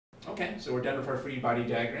Okay, so we're done with our free body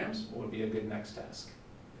diagrams. What would be a good next task?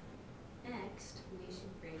 Next, we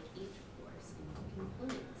should break each force into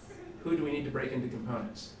components. Who do we need to break into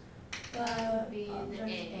components? That would be the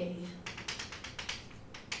A.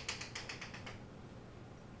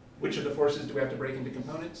 Which of the forces do we have to break into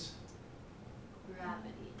components?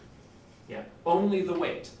 Gravity. Yeah, only the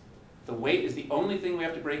weight. The weight is the only thing we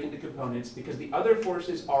have to break into components because the other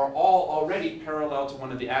forces are all already parallel to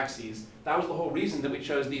one of the axes. That was the whole reason that we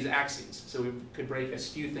chose these axes, so we could break as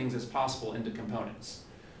few things as possible into components.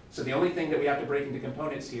 So the only thing that we have to break into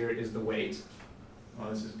components here is the weight. Well,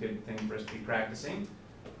 this is a good thing for us to be practicing.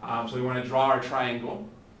 So we want to draw our triangle.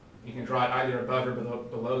 You can draw it either above or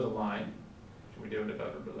below the line. Should we do it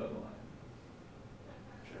above or below the line?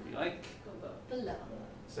 Whichever you like. Below.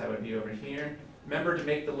 So that would be over here. Remember to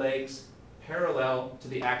make the legs parallel to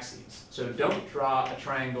the axes. So don't draw a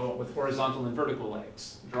triangle with horizontal and vertical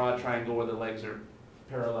legs. Draw a triangle where the legs are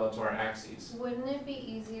parallel to our axes. Wouldn't it be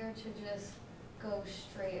easier to just go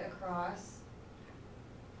straight across?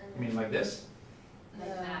 You mean like this? Like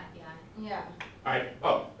that, yeah. Yeah. All right.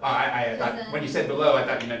 Oh, I thought when you said below, I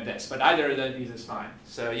thought you meant this. But either of these is fine.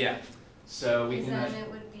 So yeah. So we can. Then it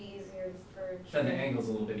would be easier for. Then the angle's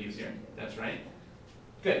a little bit easier. That's right.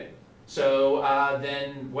 Good. So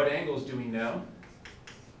then what angles do we know?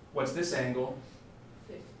 What's this angle?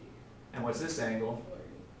 50. And what's this angle? 40.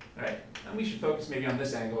 All right. And we should focus maybe on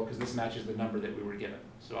this angle because this matches the number that we were given.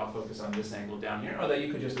 So I'll focus on this angle down here. Although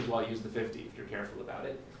you could just as well use the 50 if you're careful about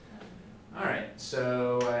it. All right.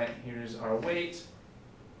 So here's our weight.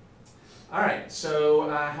 All right. So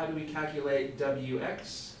how do we calculate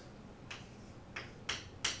Wx?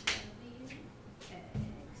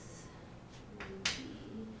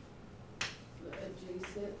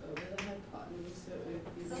 Adjacent over the hypotenuse, so it would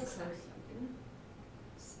be the cosine.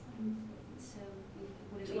 So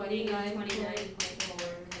what do 29.4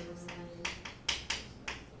 cosine.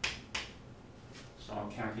 So I'll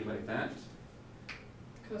calculate that.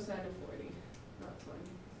 Cosine of 40, not 20.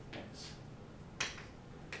 Yes.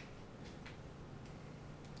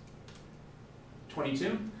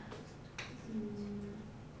 22?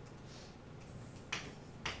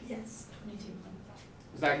 Yes, 22.5.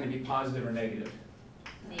 Is that going to be positive or negative?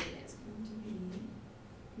 Negative. It's going to be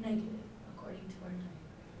negative, according to our diagram.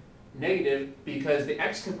 Negative because the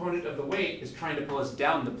x component of the weight is trying to pull us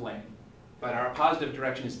down the plane, but our positive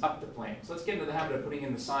direction is up the plane. So let's get into the habit of putting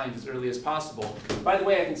in the signs as early as possible. By the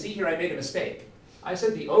way, I can see here I made a mistake. I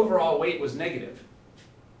said the overall weight was negative,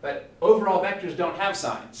 but overall vectors don't have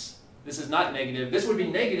signs. This is not negative. This would be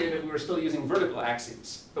negative if we were still using vertical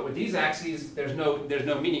axes. But with these axes, there's no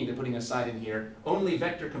meaning to putting a sign in here. Only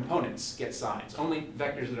vector components get signs. Only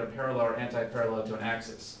vectors that are parallel or anti-parallel to an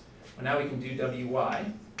axis. Well, now we can do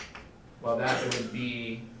Wy. Well, that would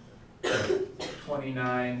be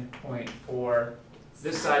 29.4.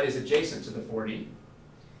 This side is adjacent to the 40.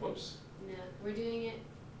 Whoops. No, we're doing it.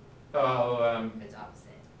 Oh, It's opposite.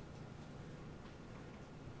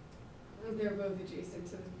 They're both adjacent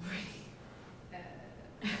to the 40.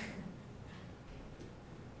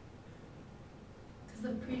 Because the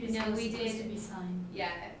previous No, one was we supposed did- to be signed.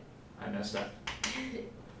 Yeah. I messed up.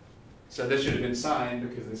 So this should have been signed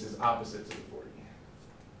because this is opposite to the 40.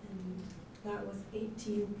 And that was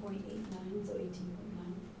 18.89, so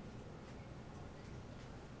 18.9.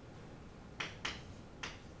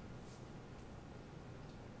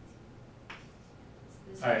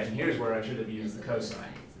 All right, and here's where I should have used the cosine.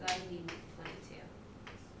 So that would be 22.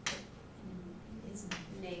 And it is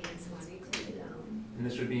Negative so it's 22. down. And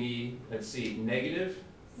this would be, let's see, negative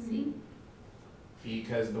See?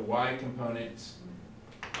 because the y component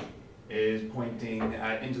is pointing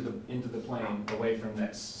into the plane away from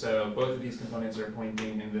this. So both of these components are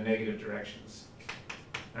pointing in the negative directions.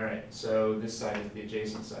 All right, so this side is the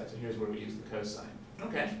adjacent side. So here's where we use the cosine.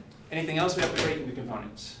 Okay. Anything else we have to break into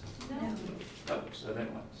components? No. Oh, so then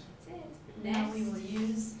what? That's it. Now Next. we will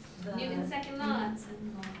use the Newton's second law. Newton's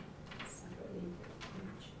second law separately for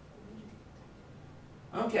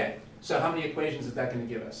each. Okay, so how many equations is that going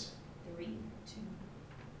to give us? 3. 2,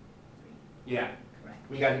 3. Yeah, Correct.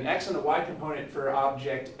 we got an x and a y component for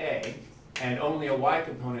object A, and only a y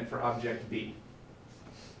component for object B.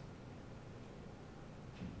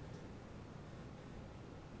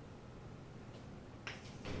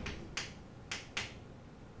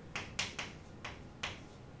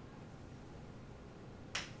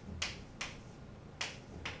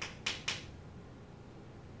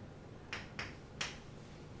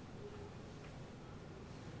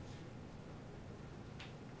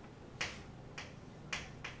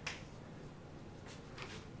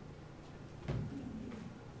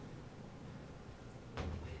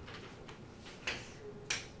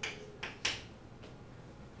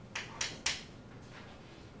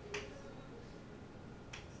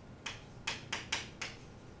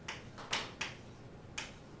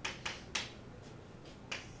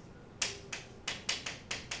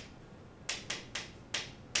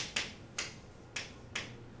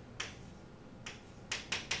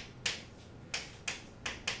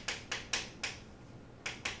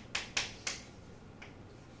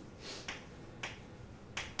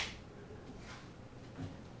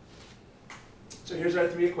 So here's our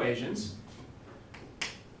three equations.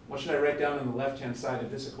 What should I write down on the left-hand side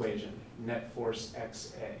of this equation? Net force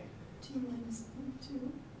XA. 2 minus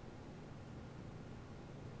 0.2.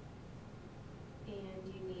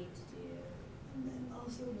 And you need to do And then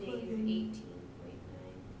also plug negative in 18.9.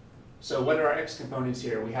 So what are our x components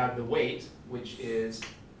here? We have the weight, which is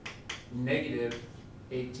negative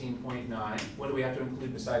 18.9. What do we have to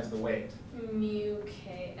include besides the weight? Mu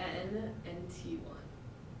Kn and T1.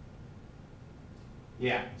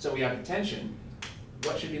 Yeah, so we have the tension.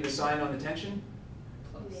 What should be the sign on the tension?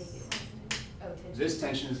 Plus. Negative. Oh, tension. This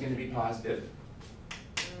tension is going to be positive.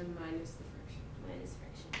 And minus the friction. Minus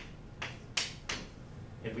friction.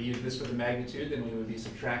 If we use this for the magnitude, then we would be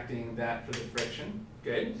subtracting that for the friction.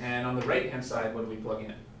 Good. And on the right-hand side, what do we plug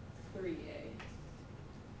in? 3A.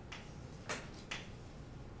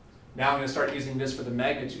 Now I'm going to start using this for the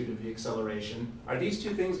magnitude of the acceleration. Are these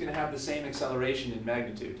two things going to have the same acceleration in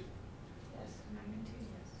magnitude? yes, magnitude, yes.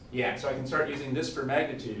 Yeah, so I can start using this for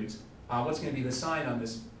magnitudes. What's going to be the sign on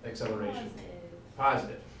this acceleration? Positive.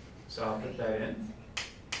 Positive. So I'll put that in.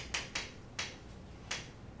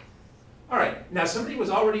 All right, now somebody was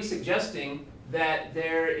already suggesting that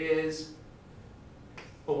there is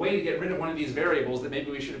a way to get rid of one of these variables that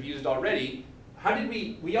maybe we should have used already. How did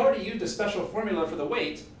we already used a special formula for the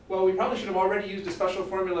weight. Well, we probably should have already used a special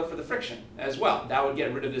formula for the friction as well. That would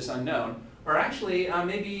get rid of this unknown. Or actually,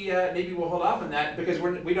 maybe we'll hold off on that because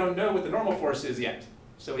we don't know what the normal force is yet.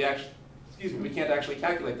 So we can't actually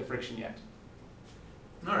calculate the friction yet.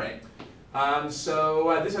 All right.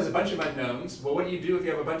 This has a bunch of unknowns. Well, what do you do if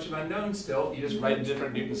you have a bunch of unknowns still? You just write a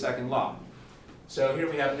different Newton's second law. So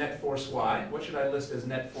here we have net force Y. What should I list as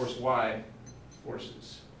net force Y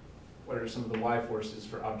forces? What are some of the Y forces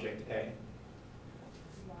for object A?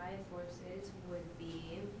 Y forces would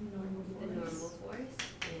be Normal the normal force. force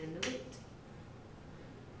and the weight.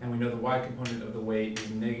 And we know the Y component of the weight is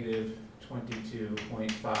negative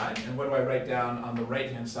 22.5. And what do I write down on the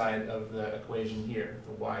right-hand side of the equation here?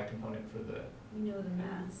 The Y component for the... We know the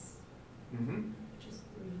mass, Mm-hmm. which is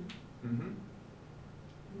 3. Mm-hmm.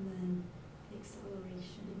 And then the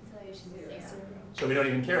acceleration. Acceleration Zero. is 0. So we don't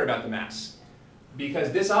even care about the mass.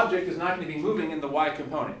 Because this object is not going to be moving in the Y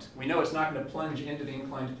component. We know it's not going to plunge into the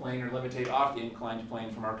inclined plane or levitate off the inclined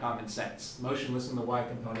plane from our common sense. Motionless in the Y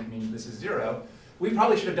component means this is 0. We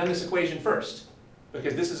probably should have done this equation first,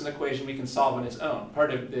 because this is an equation we can solve on its own.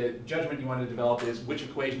 Part of the judgment you want to develop is which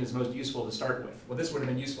equation is most useful to start with. Well, this would have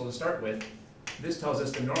been useful to start with. This tells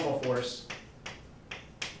us the normal force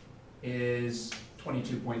is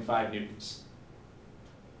 22.5 newtons.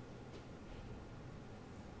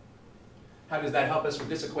 How does that help us with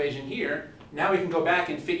this equation here? Now we can go back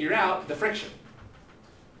and figure out the friction.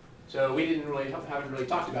 So we haven't really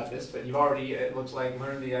talked about this, but you've already, it looks like,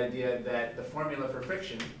 learned the idea that the formula for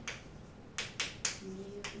friction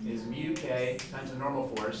is mu k times the normal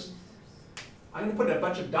force. I'm going to put a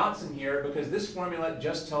bunch of dots in here because this formula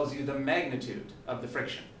just tells you the magnitude of the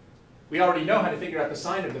friction. We already know how to figure out the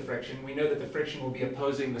sign of the friction. We know that the friction will be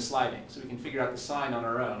opposing the sliding, so we can figure out the sign on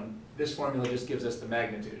our own. This formula just gives us the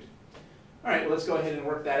magnitude. All right, well, let's go ahead and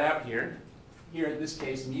work that out here. Here in this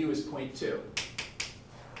case, mu is 0.2.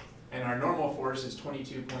 And our normal force is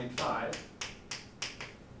 22.5.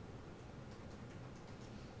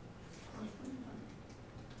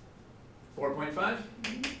 4.5?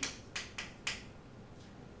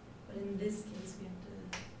 But in this case, we have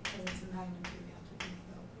to, because it's a magnitude, we have to think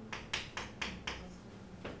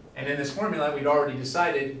about. And in this formula, we'd already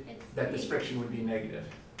decided It's that this 3. friction would be negative.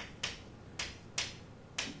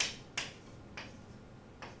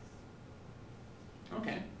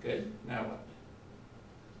 Okay, good. Now what?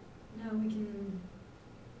 Now we can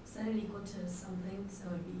set it equal to something, so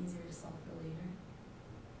it'd be easier to solve for later.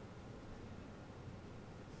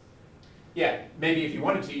 Yeah, maybe if you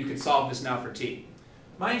wanted to, you could solve this now for t.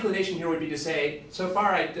 My inclination here would be to say, so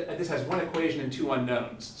far this has one equation and two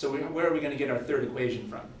unknowns. So where are we going to get our third equation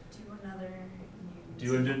from?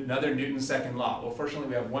 Do another Newton's second law. Well, fortunately,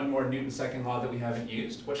 we have one more Newton's second law that we haven't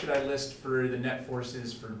used. What should I list for the net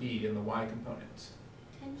forces for B in the Y component?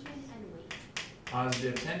 Tension and weight.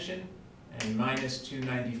 Positive tension and minus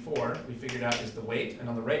 294 we figured out is the weight. And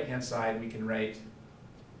on the right-hand side, we can write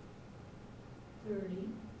 30.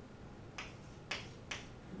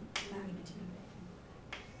 Magnitude.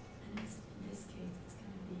 And in this case, it's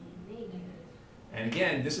going to be negative. And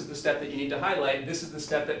again, this is the step that you need to highlight. This is the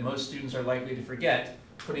step that most students are likely to forget,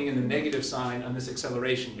 putting in the negative sign on this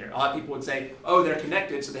acceleration here. A lot of people would say, oh, they're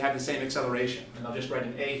connected, so they have the same acceleration. And they'll just write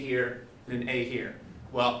an A here and an A here.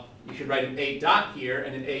 Well, you should write an A dot here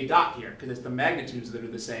and an A dot here, because it's the magnitudes that are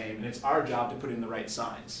the same, and it's our job to put in the right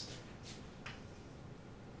signs.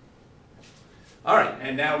 All right,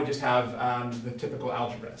 and now we just have the typical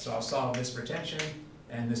algebra. So I'll solve this for tension,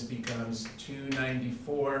 and this becomes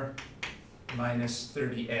 294 minus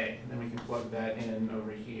 30A. And then we can plug that in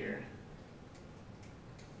over here.